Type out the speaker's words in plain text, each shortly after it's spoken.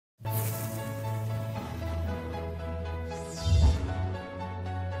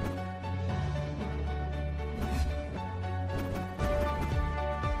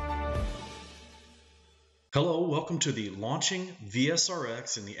Hello, welcome to the Launching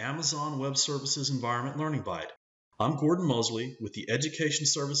vSRX in the Amazon Web Services Environment Learning Guide. I'm Gordon Mosley with the Education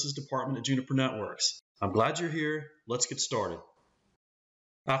Services Department at Juniper Networks. I'm glad you're here. Let's get started.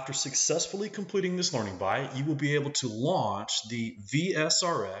 After successfully completing this learning guide, you will be able to launch the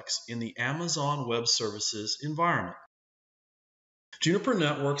vSRX in the Amazon Web Services environment. Juniper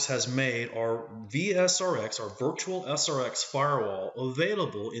Networks has made our vSRX, our virtual SRX firewall,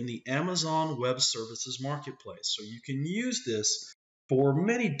 available in the Amazon Web Services Marketplace. So you can use this for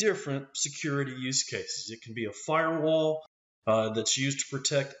many different security use cases. It can be a firewall that's used to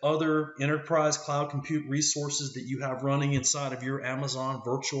protect other enterprise cloud compute resources that you have running inside of your Amazon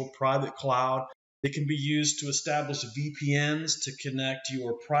virtual private cloud. It can be used to establish VPNs to connect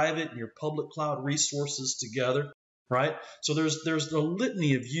your private and your public cloud resources together. Right? So there's a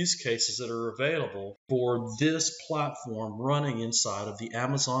litany of use cases that are available for this platform running inside of the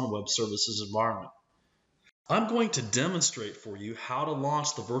Amazon Web Services environment. I'm going to demonstrate for you how to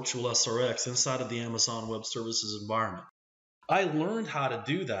launch the virtual SRX inside of the Amazon Web Services environment. I learned how to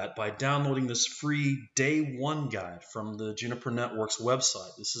do that by downloading this free Day 1 guide from the Juniper Networks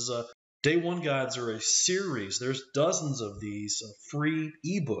website. This is a Day 1 guides are a series. There's dozens of these free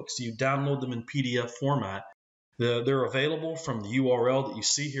ebooks. You download them in PDF format. They're available from the URL that you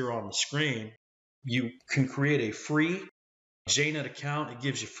see here on the screen. You can create a free JNet account. It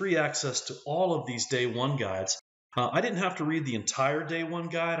gives you free access to all of these Day 1 guides. I didn't have to read the entire Day 1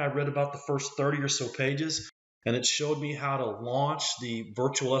 guide. I read about the first 30 or so pages, and it showed me how to launch the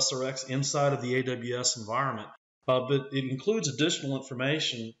virtual SRX inside of the AWS environment. But it includes additional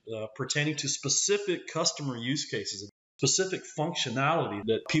information pertaining to specific customer use cases, specific functionality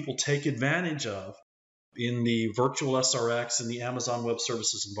that people take advantage of in the virtual SRX in the Amazon Web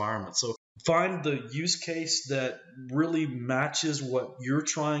Services environment. So find the use case that really matches what you're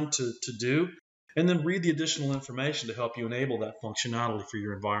trying to do, and then read the additional information to help you enable that functionality for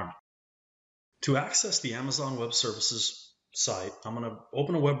your environment. To access the Amazon Web Services site, I'm going to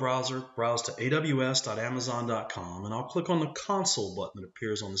open a web browser, browse to aws.amazon.com, and I'll click on the console button that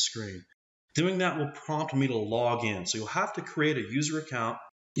appears on the screen. Doing that will prompt me to log in. So you'll have to create a user account,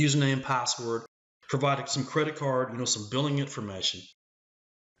 username, password, provide some credit card, some billing information.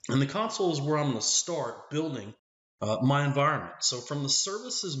 And the console is where I'm going to start building my environment. So from the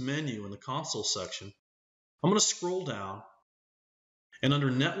services menu in the console section, I'm going to scroll down, and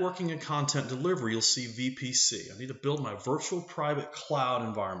under networking and content delivery, you'll see VPC. I need to build my virtual private cloud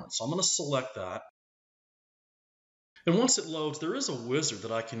environment. So I'm going to select that. And once it loads, there is a wizard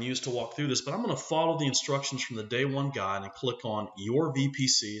that I can use to walk through this, but I'm going to follow the instructions from the Day 1 guide and click on Your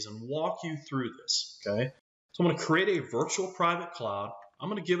VPCs and walk you through this, okay? So I'm going to create a virtual private cloud. I'm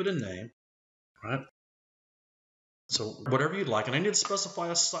going to give it a name, right? So whatever you'd like, and I need to specify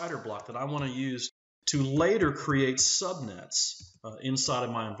a CIDR block that I want to use to later create subnets inside of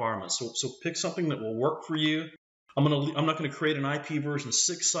my environment. So pick something that will work for you. I'm not going to create an IP version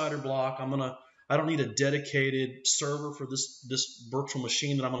 6 CIDR block. I don't need a dedicated server for this virtual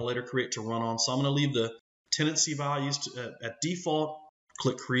machine that I'm going to later create to run on. So I'm going to leave the tenancy values at default,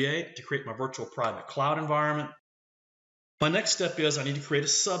 click Create to create my virtual private cloud environment. My next step is I need to create a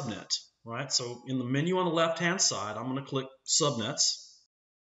subnet, right? So in the menu on the left-hand side, I'm going to click Subnets,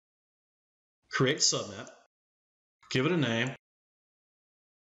 create subnet, give it a name,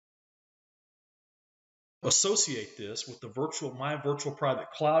 associate this with my virtual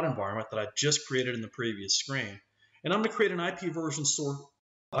private cloud environment that I just created in the previous screen. And I'm going to create an IP version 4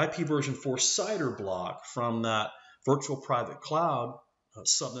 CIDR block from that virtual private cloud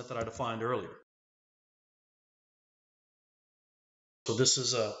subnet that I defined earlier. So this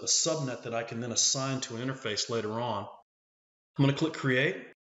is a subnet that I can then assign to an interface later on. I'm going to click Create.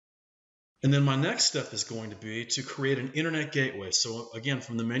 And then my next step is going to be to create an internet gateway. So again,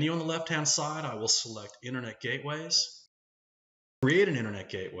 from the menu on the left-hand side, I will select Internet Gateways, create an internet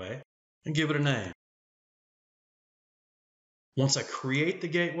gateway, and give it a name. Once I create the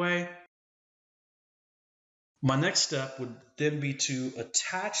gateway, my next step would then be to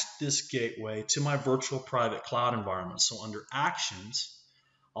attach this gateway to my virtual private cloud environment. So under Actions,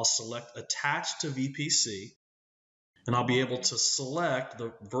 I'll select Attach to VPC. And I'll be able to select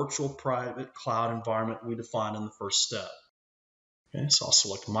the virtual private cloud environment we defined in the first step. Okay, so I'll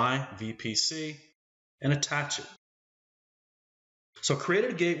select my VPC and attach it. So I created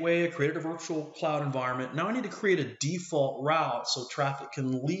a gateway, I created a virtual cloud environment. Now I need to create a default route so traffic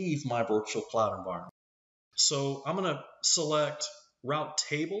can leave my virtual cloud environment. So I'm going to select Route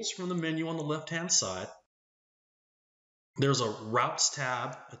Tables from the menu on the left-hand side. There's a Routes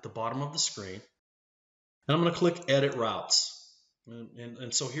tab at the bottom of the screen. And I'm going to click Edit Routes.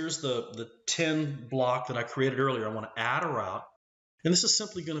 And so here's the 10 block that I created earlier. I want to add a route. And this is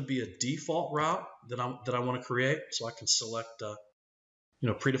simply going to be a default route that I want to create. So I can select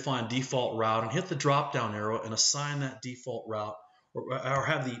predefined default route and hit the drop down arrow and assign that default route, or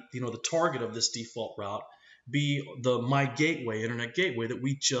have the target of this default route be my gateway, internet gateway that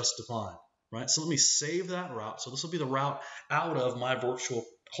we just defined, right? So let me save that route. So this will be the route out of my virtual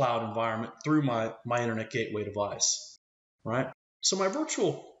cloud environment through my internet gateway device, right? So my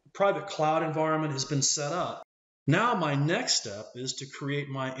virtual private cloud environment has been set up. Now my next step is to create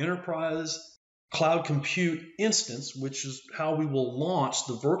my enterprise cloud compute instance, which is how we will launch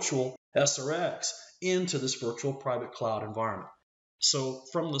the virtual SRX into this virtual private cloud environment. So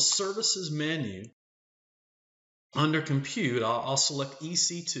from the services menu, under compute, I'll select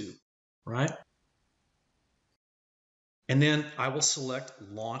EC2, right? And then I will select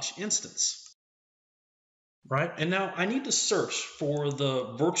launch instance, right? And now I need to search for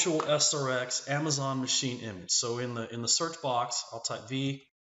the virtual SRX Amazon machine image. So in the search box, I'll type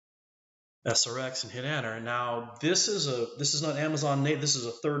vSRX and hit enter. And now this is not Amazon native. This is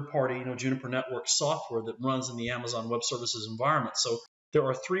a third-party, Juniper Network software that runs in the Amazon Web Services environment. So there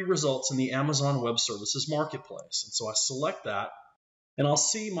are 3 results in the Amazon Web Services marketplace. And so I select that, and I'll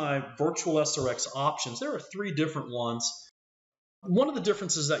see my virtual SRX options. There are 3 different ones. One of the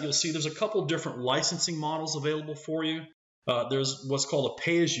differences that you'll see, there's a couple different licensing models available for you. There's what's called a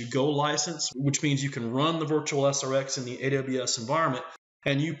pay-as-you-go license, which means you can run the virtual SRX in the AWS environment,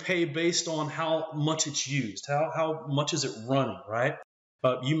 and you pay based on how much it's used, how much is it running, right?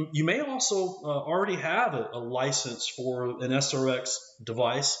 You may also already have a license for an SRX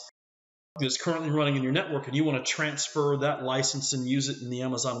device that's currently running in your network, and you want to transfer that license and use it in the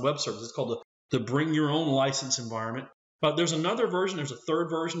Amazon Web Services. It's called the bring your own license environment. There's another version, there's a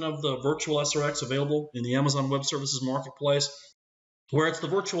third version of the virtual SRX available in the Amazon Web Services marketplace, where it's the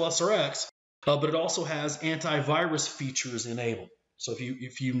virtual SRX, but it also has antivirus features enabled. So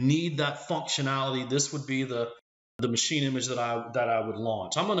if you need that functionality, this would be the machine image that I would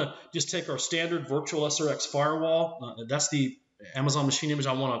launch. I'm going to just take our standard virtual SRX firewall. That's the Amazon machine image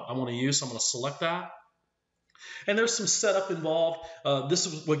I want to use. So I'm going to select that. And there's some setup involved. This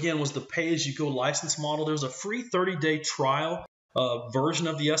was the pay-as-you-go license model. There's a free 30-day trial version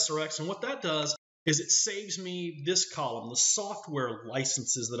of the SRX, and what that does is it saves me this column, the software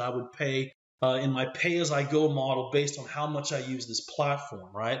licenses that I would pay in my pay-as-I-go model based on how much I use this platform,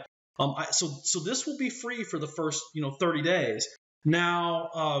 right? So this will be free for the first 30 days.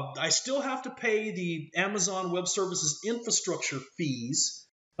 Now I still have to pay the Amazon Web Services infrastructure fees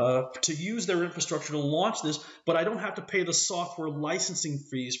to use their infrastructure to launch this, but I don't have to pay the software licensing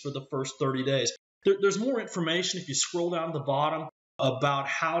fees for the first 30 days. There's more information if you scroll down to the bottom about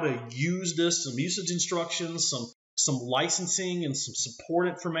how to use this, some usage instructions, some licensing, and some support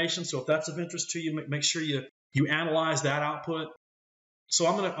information. So if that's of interest to you, make sure you analyze that output. So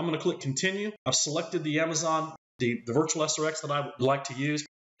I'm gonna click continue. I've selected the Amazon, the virtual SRX that I would like to use.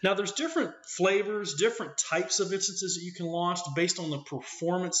 Now there's different flavors, different types of instances that you can launch based on the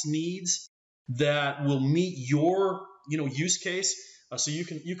performance needs that will meet your use case. So you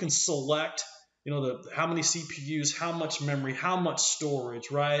can select how many CPUs, how much memory, how much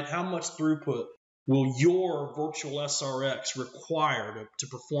storage, right? How much throughput will your virtual SRX require to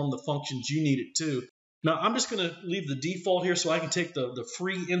perform the functions you need it to. Now I'm just going to leave the default here so I can take the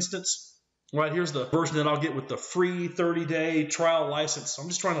free instance. Right, here's the version that I'll get with the free 30-day trial license. So I'm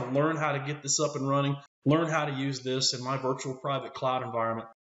just trying to learn how to get this up and running, learn how to use this in my virtual private cloud environment.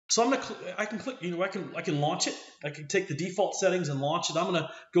 So I can click, I can launch it. I can take the default settings and launch it. I'm going to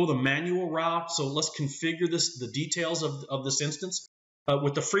go the manual route. So let's configure the details of this instance.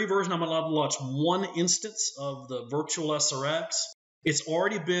 With the free version, I'm allowed to launch 1 instance of the virtual SRX. It's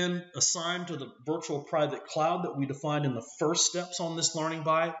already been assigned to the virtual private cloud that we defined in the first steps on this learning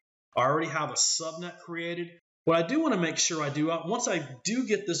byte. I already have a subnet created. What I do want to make sure I do, once I do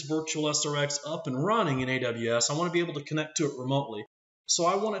get this virtual SRX up and running in AWS, I want to be able to connect to it remotely. So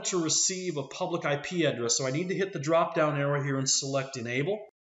I want it to receive a public IP address. So I need to hit the drop-down arrow here and select Enable.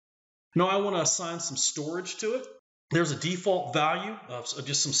 Now I want to assign some storage to it. There's a default value of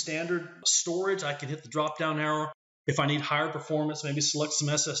just some standard storage. I can hit the drop-down arrow. If I need higher performance, maybe select some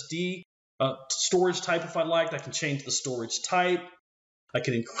SSD storage type if I like. I can change the storage type. I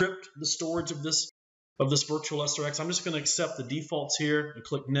can encrypt the storage of this virtual SRX. I'm just going to accept the defaults here and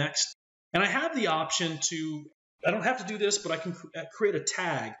click Next. And I have the option I don't have to do this, but I can create a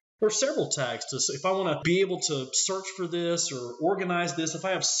tag. There are several tags. If I want to be able to search for this or organize this, if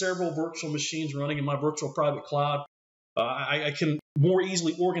I have several virtual machines running in my virtual private cloud, I can more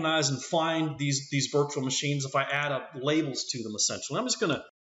easily organize and find these virtual machines if I add up labels to them, essentially. I'm just going to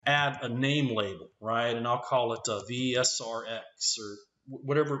add a name label, right? And I'll call it vSRX or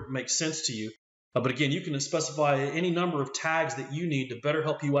whatever makes sense to you. But again, you can specify any number of tags that you need to better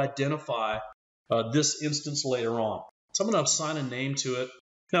help you identify this instance later on. So I'm going to assign a name to it.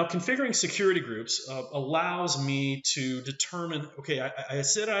 Now, configuring security groups allows me to determine, okay, I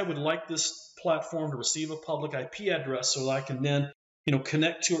said I would like this platform to receive a public IP address so that I can then,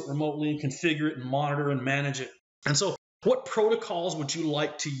 connect to it remotely and configure it and monitor and manage it. And so what protocols would you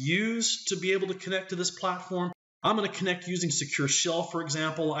like to use to be able to connect to this platform? I'm going to connect using Secure Shell, for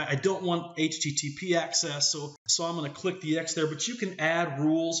example. I don't want HTTP access, so I'm going to click the X there, but you can add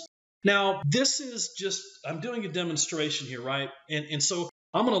rules. Now, this is just, I'm doing a demonstration here, right? And so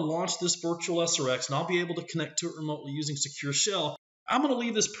I'm going to launch this virtual SRX, and I'll be able to connect to it remotely using Secure Shell. I'm going to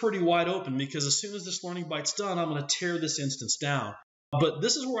leave this pretty wide open because as soon as this learning byte's done, I'm going to tear this instance down. But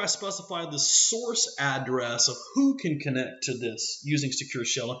this is where I specify the source address of who can connect to this using Secure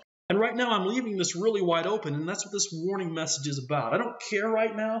Shell. And right now, I'm leaving this really wide open, and that's what this warning message is about. I don't care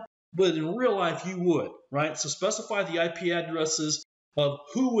right now, but in real life, you would, right? So specify the IP addresses of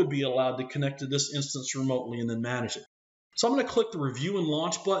who would be allowed to connect to this instance remotely and then manage it. So I'm going to click the Review and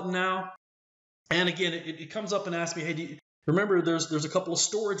Launch button now. And again, it comes up and asks me, hey, remember there's a couple of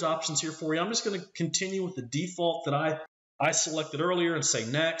storage options here for you. I'm just going to continue with the default that I selected earlier and say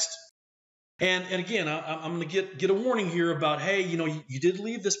Next. And again, I'm going to get a warning here about, hey, you did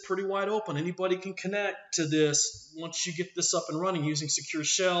leave this pretty wide open. Anybody can connect to this once you get this up and running using Secure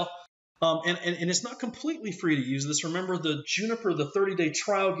Shell. And it's not completely free to use this. Remember, the Juniper, the 30-day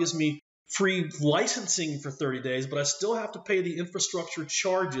trial gives me free licensing for 30 days, but I still have to pay the infrastructure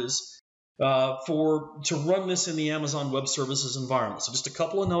charges to run this in the Amazon Web Services environment. So just a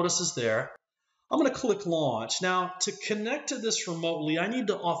couple of notices there. I'm going to click Launch. Now, to connect to this remotely, I need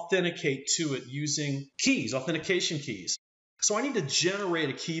to authenticate to it using keys, authentication keys. So I need to generate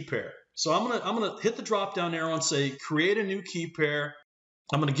a key pair. So I'm going to hit the drop-down arrow and say, create a new key pair.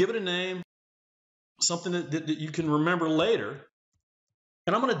 I'm going to give it a name, something that you can remember later.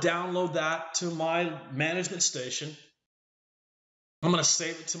 And I'm going to download that to my management station. I'm going to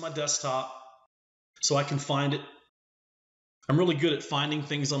save it to my desktop so I can find it. I'm really good at finding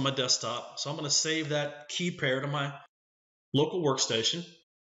things on my desktop, so I'm going to save that key pair to my local workstation.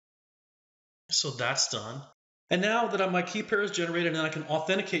 So that's done. And now that my key pair is generated and I can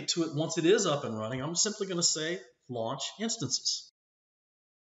authenticate to it once it is up and running, I'm simply going to say Launch Instances.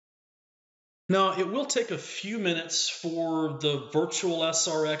 Now, it will take a few minutes for the virtual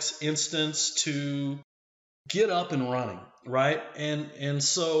SRX instance to get up and running, right? And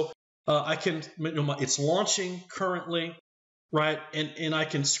so I can, it's launching currently. Right, and I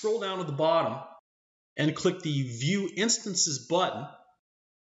can scroll down to the bottom and click the View Instances button,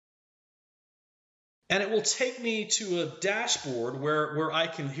 and it will take me to a dashboard where I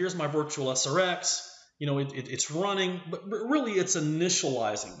can, here's my virtual SRX, it's running, but really it's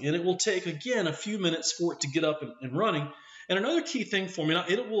initializing, and it will take, again, a few minutes for it to get up and running. And another key thing for me, now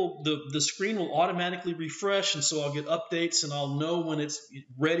the screen will automatically refresh, and so I'll get updates, and I'll know when it's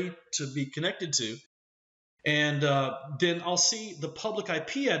ready to be connected to. And then I'll see the public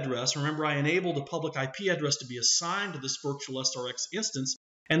IP address. Remember, I enabled a public IP address to be assigned to this virtual SRX instance.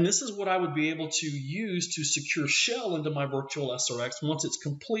 And this is what I would be able to use to Secure Shell into my virtual SRX once it's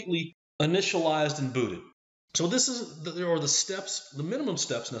completely initialized and booted. So this is the steps, the minimum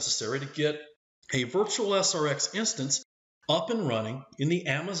steps necessary to get a virtual SRX instance up and running in the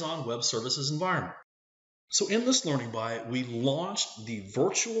Amazon Web Services environment. So in this learning byte, we launched the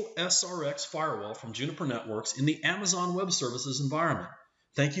virtual SRX firewall from Juniper Networks in the Amazon Web Services environment.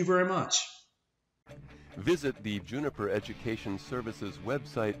 Thank you very much. Visit the Juniper Education Services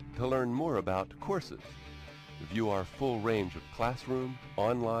website to learn more about courses. View our full range of classroom,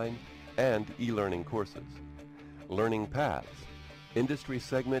 online, and e-learning courses. Learning paths, industry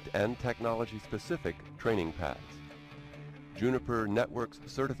segment and technology-specific training paths. Juniper Networks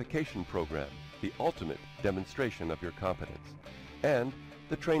Certification Program, the ultimate demonstration of your competence, and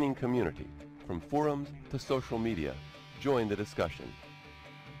the training community, from forums to social media. Join the discussion.